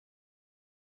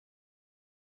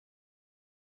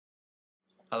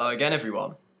Hello again,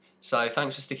 everyone. So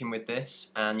thanks for sticking with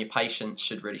this, and your patience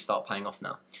should really start paying off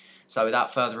now. So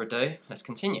without further ado, let's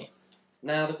continue.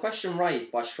 Now, the question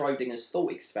raised by Schrodinger's thought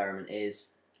experiment is,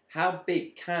 how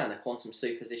big can a quantum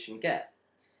superposition get?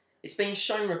 It's been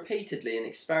shown repeatedly in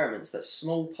experiments that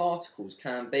small particles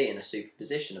can be in a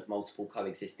superposition of multiple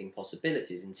coexisting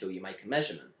possibilities until you make a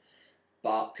measurement.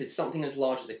 But could something as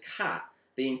large as a cat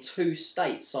be in two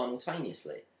states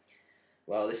simultaneously?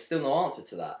 Well, there's still no answer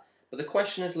to that. But the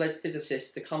question has led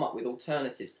physicists to come up with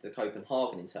alternatives to the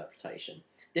Copenhagen interpretation,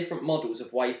 different models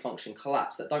of wave function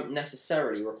collapse that don't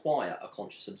necessarily require a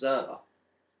conscious observer.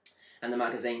 And the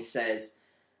magazine says,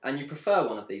 and you prefer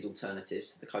one of these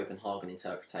alternatives to the Copenhagen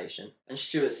interpretation. And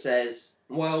Stewart says,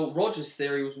 well, Roger's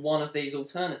theory was one of these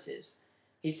alternatives.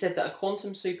 He said that a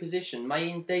quantum superposition may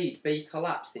indeed be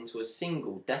collapsed into a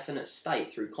single, definite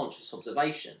state through conscious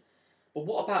observation. But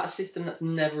what about a system that's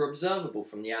never observable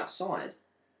from the outside?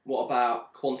 What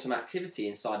about quantum activity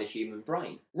inside a human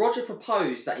brain? Roger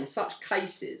proposed that in such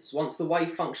cases, once the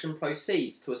wave function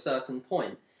proceeds to a certain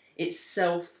point, it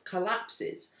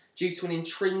self-collapses due to an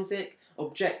intrinsic,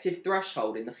 objective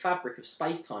threshold in the fabric of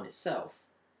space-time itself.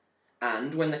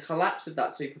 And when the collapse of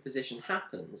that superposition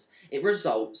happens, it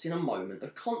results in a moment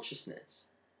of consciousness.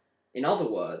 In other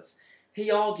words,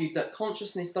 he argued that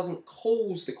consciousness doesn't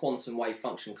cause the quantum wave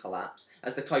function collapse,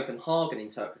 as the Copenhagen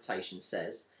interpretation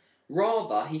says.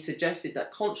 Rather, he suggested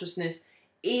that consciousness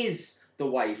is the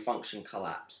wave function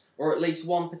collapse, or at least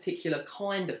one particular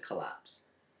kind of collapse.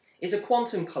 It's a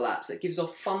quantum collapse that gives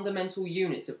off fundamental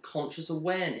units of conscious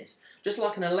awareness, just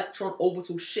like an electron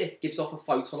orbital shift gives off a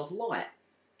photon of light.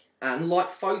 And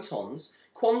like photons,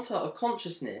 quanta of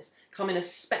consciousness come in a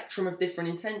spectrum of different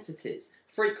intensities,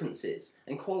 frequencies,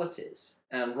 and qualities.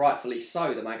 And rightfully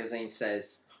so, the magazine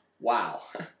says, wow.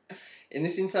 In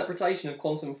this interpretation of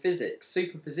quantum physics,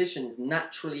 superpositions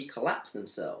naturally collapse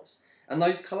themselves, and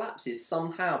those collapses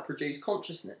somehow produce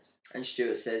consciousness. And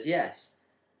Stewart says yes.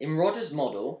 In Roger's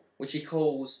model, which he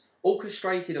calls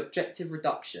orchestrated objective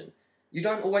reduction, you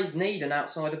don't always need an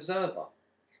outside observer.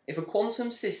 If a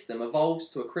quantum system evolves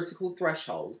to a critical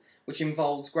threshold, which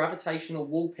involves gravitational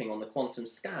warping on the quantum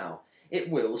scale, it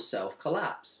will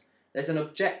self-collapse. There's an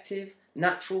objective,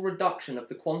 natural reduction of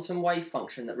the quantum wave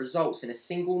function that results in a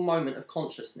single moment of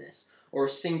consciousness, or a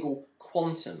single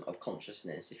quantum of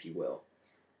consciousness, if you will.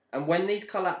 And when these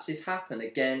collapses happen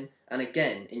again and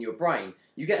again in your brain,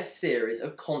 you get a series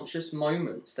of conscious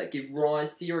moments that give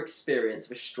rise to your experience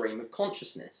of a stream of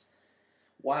consciousness.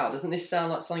 Wow, doesn't this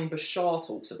sound like something Bashar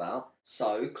talks about?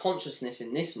 So, consciousness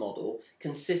in this model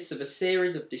consists of a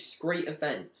series of discrete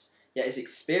events, yet is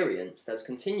experienced as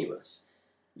continuous.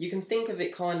 You can think of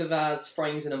it kind of as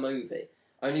frames in a movie,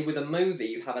 only with a movie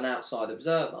you have an outside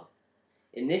observer.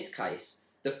 In this case,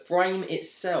 the frame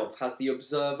itself has the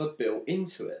observer built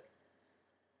into it.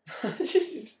 This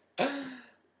is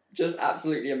just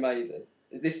absolutely amazing.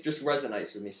 This just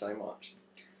resonates with me so much.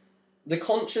 The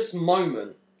conscious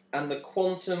moment and the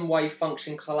quantum wave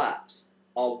function collapse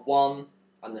are one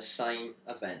and the same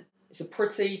event. It's a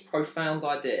pretty profound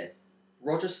idea.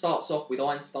 Roger starts off with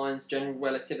Einstein's general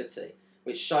relativity,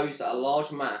 which shows that a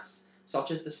large mass, such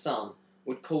as the Sun,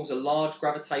 would cause a large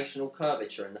gravitational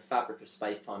curvature in the fabric of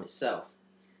space-time itself.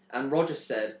 And Roger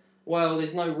said, well,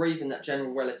 there's no reason that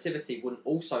general relativity wouldn't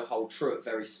also hold true at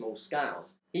very small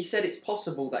scales. He said it's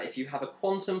possible that if you have a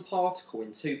quantum particle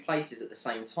in two places at the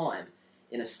same time,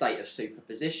 in a state of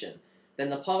superposition, then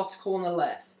the particle on the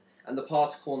left and the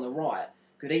particle on the right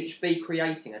could each be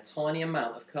creating a tiny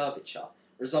amount of curvature,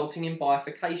 resulting in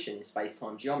bifurcation in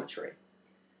space-time geometry.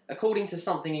 According to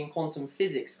something in quantum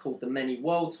physics called the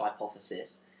many-worlds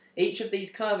hypothesis, each of these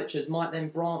curvatures might then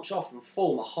branch off and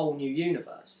form a whole new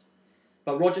universe.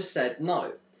 But Roger said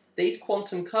no, these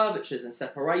quantum curvatures and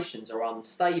separations are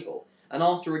unstable, and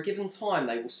after a given time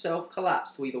they will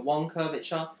self-collapse to either one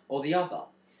curvature or the other.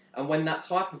 And when that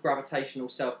type of gravitational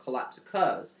self-collapse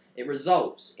occurs, it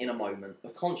results in a moment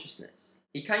of consciousness.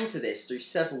 He came to this through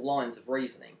several lines of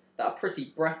reasoning that are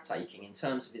pretty breathtaking in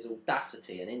terms of his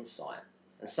audacity and insight,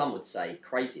 and some would say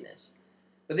craziness.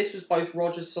 But this was both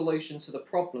Roger's solution to the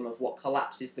problem of what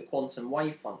collapses the quantum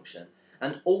wave function,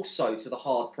 and also to the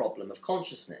hard problem of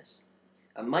consciousness.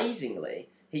 Amazingly,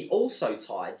 he also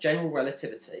tied general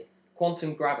relativity,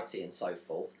 quantum gravity and so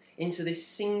forth into this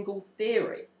single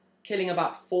theory, killing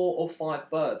about 4 or 5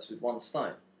 birds with one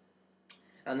stone.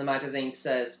 And the magazine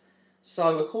says,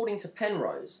 so according to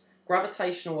Penrose,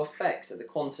 gravitational effects at the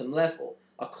quantum level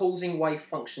are causing wave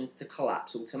functions to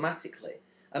collapse automatically,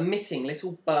 emitting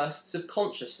little bursts of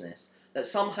consciousness that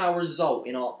somehow result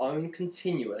in our own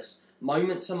continuous,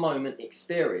 moment-to-moment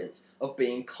experience of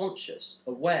being conscious,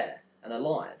 aware, and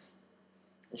alive.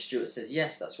 And Stuart says,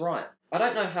 yes, that's right. I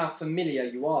don't know how familiar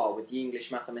you are with the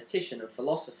English mathematician and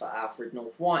philosopher Alfred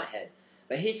North Whitehead,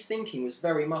 but his thinking was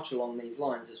very much along these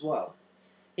lines as well.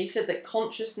 He said that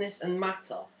consciousness and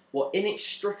matter were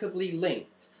inextricably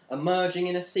linked, emerging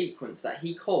in a sequence that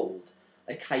he called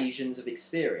occasions of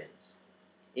experience.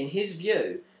 In his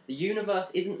view, the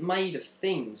universe isn't made of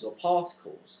things or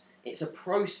particles, it's a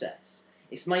process.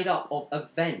 It's made up of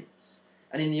events.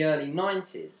 And in the early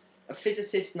 90s, a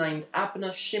physicist named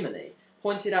Abner Shimony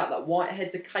pointed out that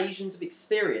Whitehead's occasions of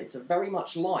experience are very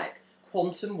much like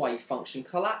quantum wave function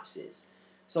collapses.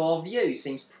 So our view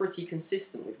seems pretty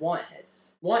consistent with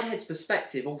Whitehead's. Whitehead's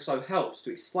perspective also helps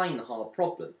to explain the hard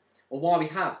problem, or why we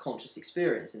have conscious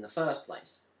experience in the first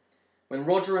place. When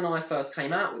Roger and I first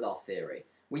came out with our theory,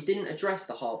 we didn't address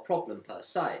the hard problem per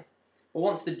se, but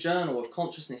once the Journal of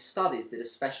Consciousness Studies did a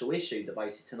special issue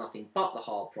devoted to nothing but the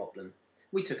hard problem,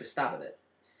 we took a stab at it.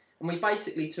 And we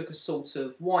basically took a sort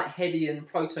of Whiteheadian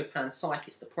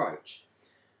proto-panpsychist approach.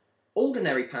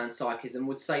 Ordinary panpsychism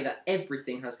would say that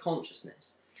everything has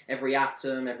consciousness. Every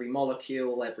atom, every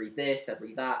molecule, every this,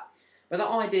 every that. But that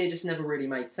idea just never really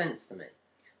made sense to me.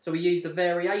 So we used a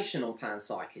variation on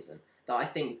panpsychism that I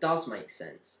think does make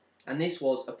sense. And this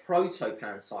was a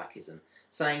proto-panpsychism,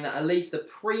 saying that at least the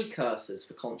precursors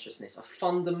for consciousness are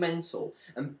fundamental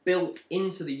and built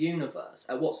into the universe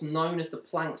at what's known as the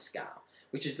Planck Scale,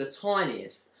 which is the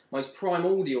tiniest, most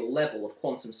primordial level of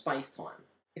quantum space-time.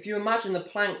 If you imagine the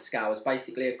Planck Scale as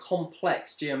basically a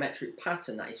complex geometric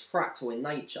pattern that is fractal in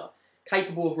nature,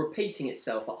 capable of repeating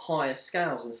itself at higher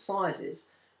scales and sizes,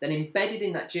 then embedded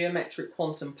in that geometric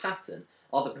quantum pattern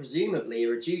are the presumably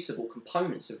irreducible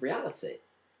components of reality,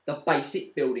 the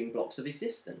basic building blocks of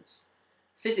existence.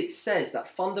 Physics says that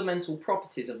fundamental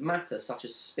properties of matter such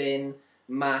as spin,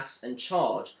 mass and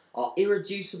charge are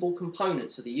irreducible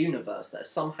components of the universe that are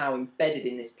somehow embedded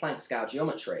in this Planck scale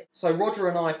geometry. So Roger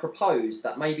and I proposed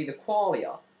that maybe the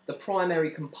qualia, the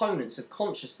primary components of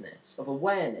consciousness, of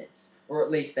awareness, or at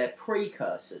least their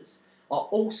precursors, are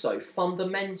also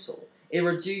fundamental,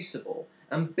 irreducible,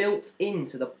 and built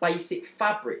into the basic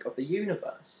fabric of the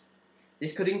universe.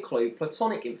 This could include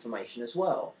Platonic information as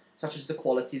well, such as the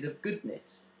qualities of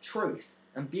goodness, truth,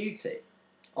 and beauty.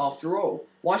 After all,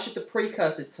 why should the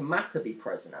precursors to matter be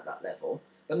present at that level,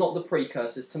 but not the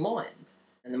precursors to mind?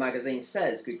 And the magazine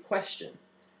says, good question.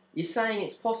 You're saying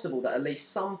it's possible that at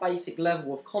least some basic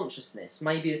level of consciousness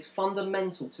may be as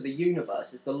fundamental to the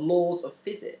universe as the laws of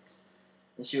physics?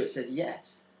 And Stuart says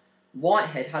yes.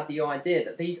 Whitehead had the idea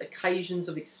that these occasions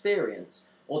of experience,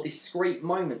 or discrete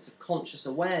moments of conscious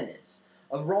awareness,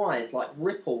 arise like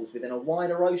ripples within a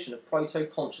wider ocean of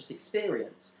proto-conscious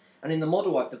experience, and in the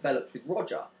model I've developed with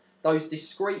Roger, those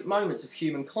discrete moments of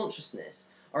human consciousness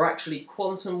are actually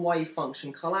quantum wave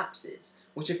function collapses,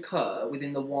 which occur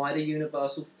within the wider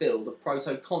universal field of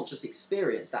proto-conscious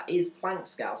experience that is Planck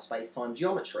scale space-time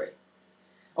geometry.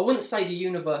 I wouldn't say the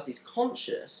universe is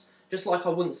conscious, just like I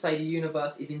wouldn't say the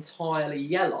universe is entirely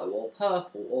yellow or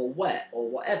purple or wet or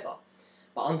whatever.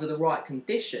 But under the right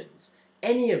conditions,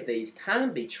 any of these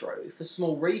can be true for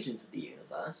small regions of the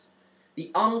universe. The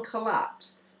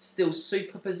uncollapsed, still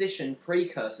superpositioned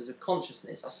precursors of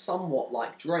consciousness are somewhat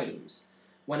like dreams.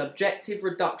 When objective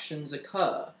reductions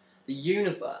occur, the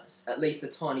universe, at least a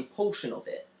tiny portion of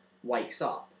it, wakes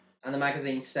up. And the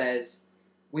magazine says,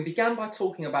 we began by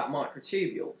talking about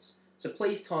microtubules, so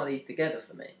please tie these together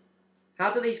for me.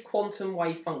 How do these quantum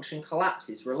wave function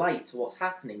collapses relate to what's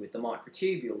happening with the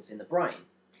microtubules in the brain?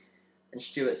 And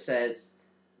Stuart says,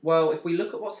 well, if we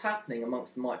look at what's happening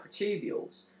amongst the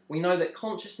microtubules, we know that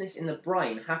consciousness in the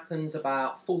brain happens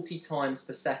about 40 times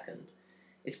per second.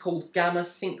 It's called gamma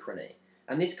synchrony,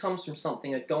 and this comes from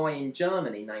something a guy in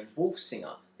Germany named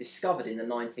Wolfsinger discovered in the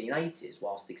 1980s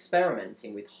whilst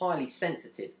experimenting with highly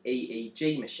sensitive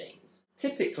EEG machines.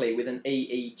 Typically with an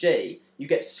EEG, you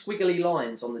get squiggly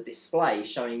lines on the display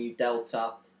showing you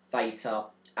delta, theta,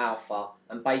 alpha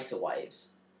and beta waves.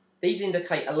 These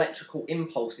indicate electrical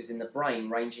impulses in the brain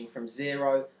ranging from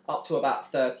 0 up to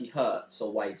about 30 Hz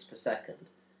or waves per second.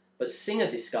 But Singer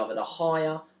discovered a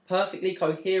higher, perfectly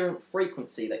coherent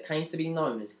frequency that came to be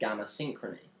known as gamma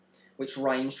synchrony, which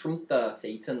ranged from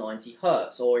 30 to 90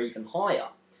 Hz or even higher,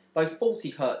 though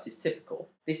 40 Hz is typical.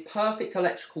 This perfect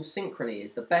electrical synchrony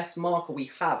is the best marker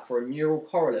we have for a neural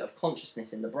correlate of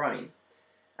consciousness in the brain.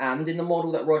 And in the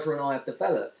model that Roger and I have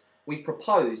developed, we've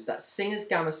proposed that Singer's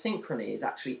gamma synchrony is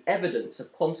actually evidence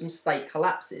of quantum state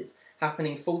collapses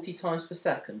happening 40 times per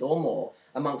second or more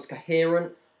amongst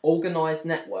coherent, organised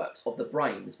networks of the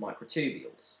brain's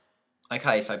microtubules.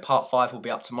 Okay, so part 5 will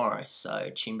be up tomorrow, so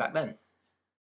tune back then.